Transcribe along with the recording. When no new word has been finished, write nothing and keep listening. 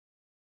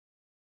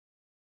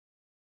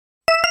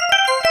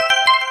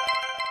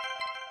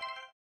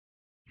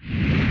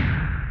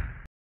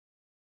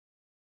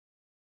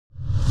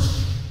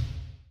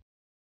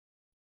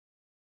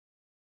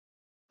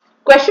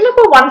Question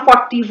number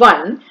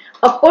 141.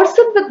 A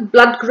person with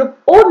blood group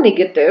O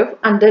negative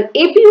under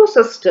ABO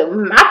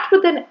system met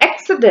with an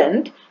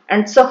accident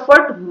and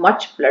suffered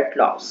much blood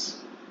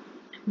loss.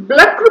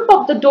 Blood group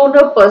of the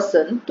donor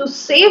person to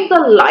save the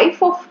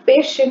life of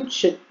patient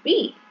should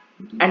be,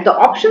 and the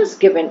options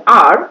given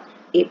are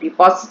AB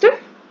positive,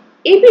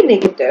 AB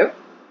negative,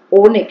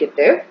 O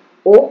negative,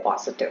 O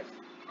positive.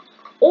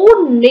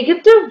 O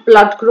negative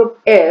blood group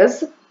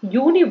is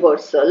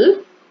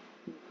universal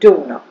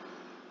donor.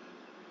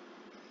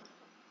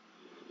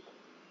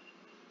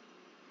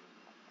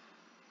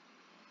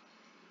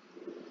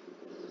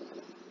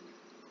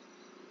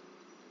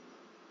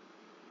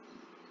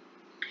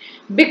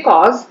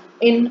 Because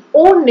in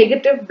O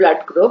negative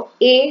blood group,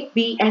 A,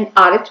 B and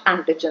Rh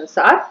antigens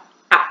are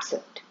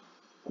absent.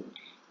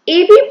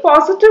 AB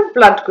positive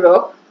blood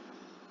group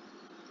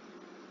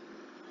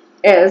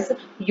is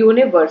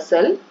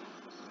universal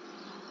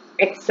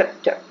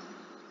acceptor.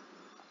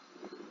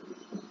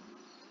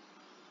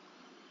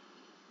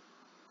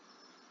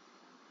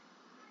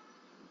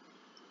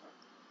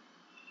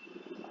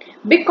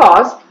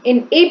 Because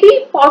in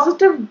AB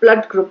positive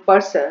blood group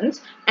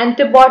persons,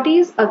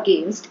 antibodies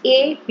against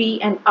A,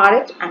 B and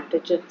Rh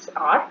antigens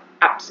are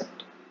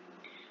absent.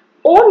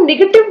 O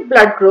negative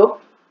blood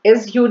group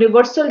is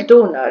universal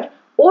donor.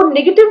 O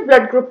negative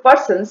blood group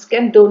persons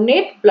can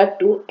donate blood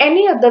to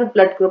any other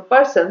blood group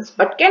persons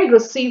but can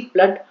receive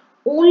blood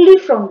only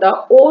from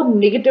the O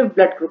negative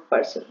blood group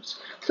persons.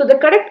 So the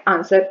correct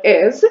answer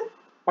is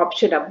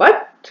option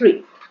number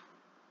 3.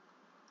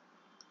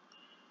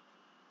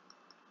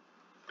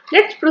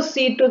 Let's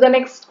proceed to the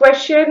next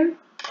question.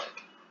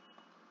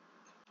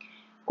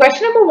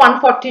 Question number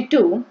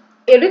 142.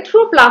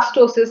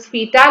 Erythroblastosis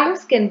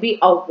fetalis can be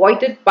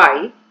avoided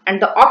by,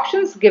 and the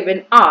options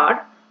given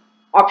are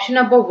option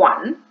number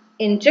 1.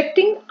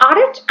 Injecting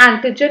Rh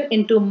antigen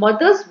into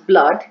mother's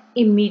blood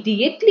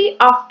immediately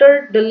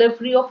after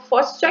delivery of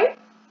first child.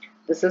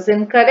 This is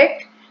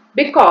incorrect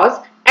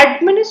because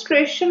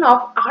administration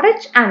of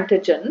Rh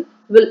antigen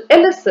will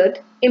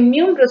elicit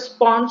immune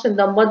response in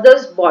the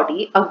mother's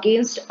body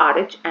against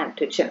Rh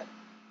antigen.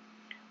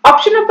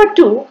 Option number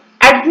 2,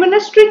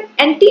 administering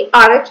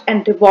anti-Rh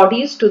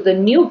antibodies to the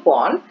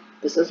newborn.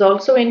 This is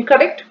also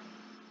incorrect.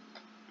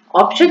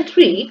 Option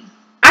 3,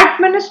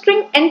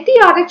 administering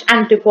anti-Rh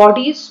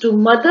antibodies to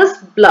mother's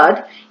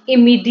blood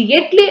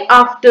immediately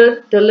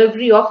after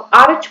delivery of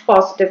Rh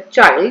positive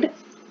child.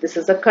 This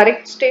is a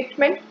correct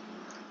statement.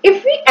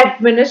 If we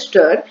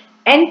administer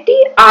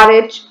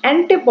anti-Rh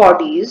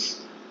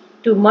antibodies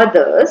to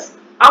mothers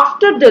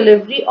after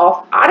delivery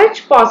of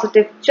Rh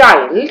positive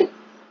child,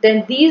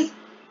 then these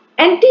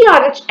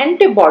anti-Rh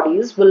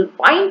antibodies will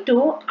bind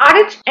to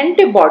Rh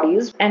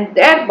antibodies and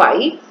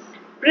thereby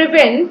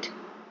prevent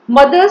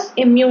mother's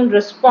immune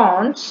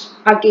response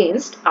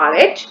against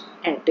Rh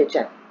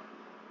antigen.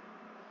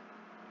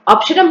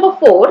 Option number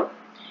 4,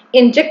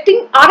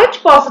 injecting Rh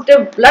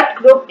positive blood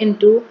group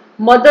into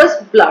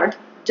mother's blood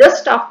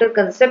just after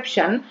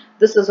conception.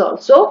 This is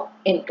also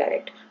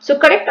incorrect. So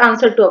correct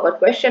answer to our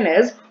question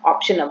is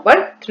option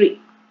number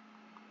 3.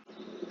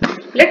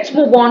 Let's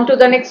move on to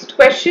the next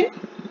question.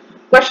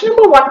 Question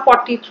number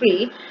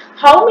 143.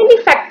 How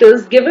many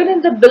factors given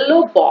in the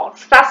below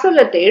box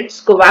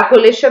facilitates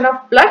coagulation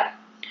of blood?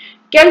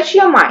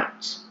 Calcium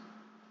ions.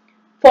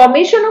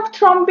 Formation of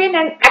thrombin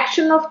and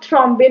action of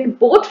thrombin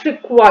both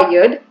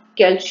required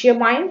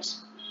calcium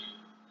ions.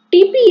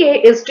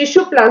 TPA is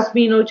tissue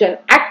plasminogen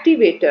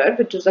activator,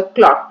 which is a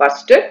clot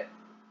buster.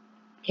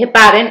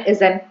 Heparin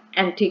is an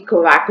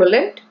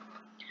anticoagulant.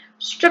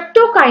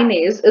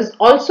 Streptokinase is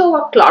also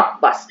a clot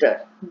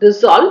buster,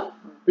 dissolve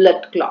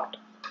blood clot.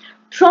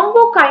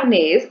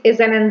 Thrombokinase is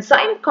an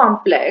enzyme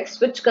complex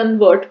which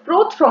converts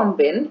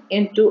prothrombin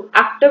into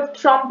active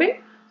thrombin.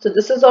 So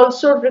this is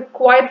also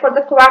required for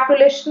the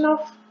coagulation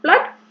of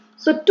blood.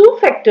 So two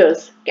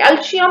factors,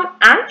 calcium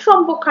and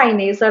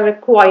thrombokinase, are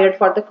required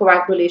for the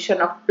coagulation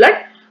of blood.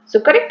 So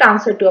correct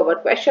answer to our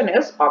question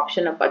is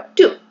option number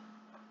 2.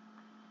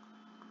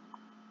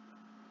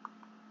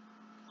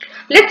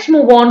 Let's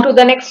move on to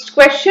the next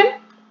question.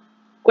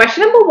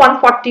 Question number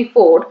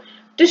 144.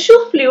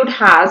 Tissue fluid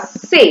has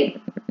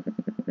same.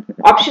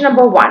 Option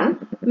number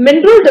 1,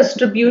 mineral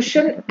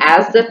distribution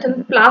as that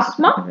in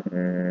plasma.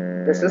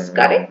 This is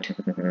correct.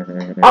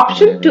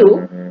 Option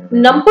 2,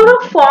 number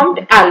of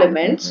formed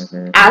elements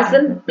as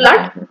in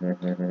blood.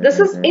 This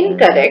is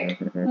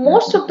incorrect.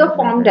 Most of the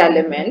formed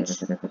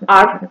elements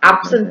are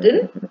absent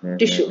in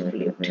tissue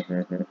fluid.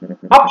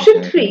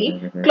 Option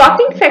 3,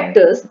 clotting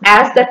factors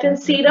as that in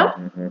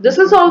serum. This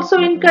is also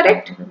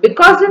incorrect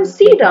because in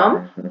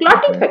serum,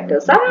 clotting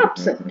factors are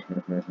absent.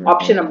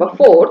 Option number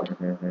 4,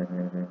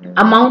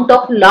 amount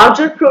of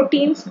larger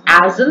proteins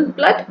as in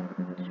blood.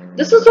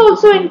 This is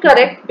also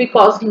incorrect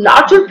because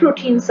larger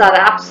proteins are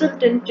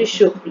absent in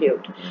tissue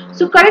fluid.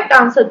 So correct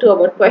answer to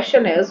our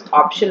question is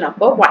option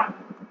number 1.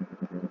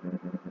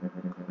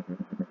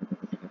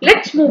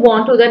 Let's move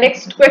on to the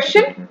next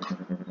question.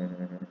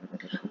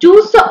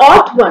 Choose the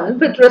odd one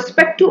with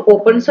respect to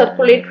open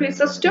circulatory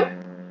system.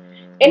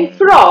 In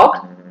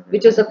frog,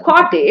 which is a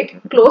chordate,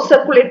 closed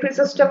circulatory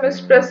system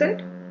is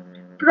present.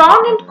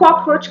 Prawn and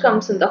cockroach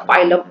comes in the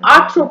phylum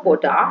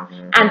Arthropoda,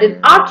 and in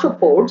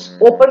arthropods,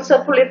 open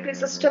circulatory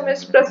system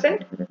is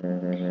present.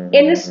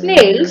 In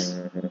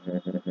snails,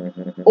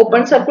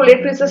 open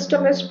circulatory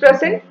system is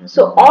present.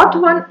 So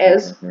odd one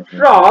is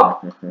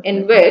frog,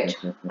 in which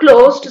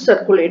closed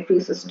circulatory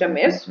system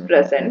is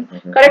present.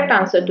 Correct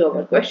answer to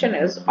our question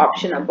is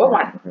option number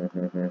 1.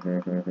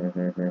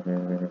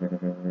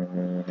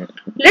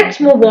 Let's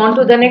move on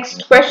to the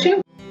next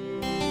question.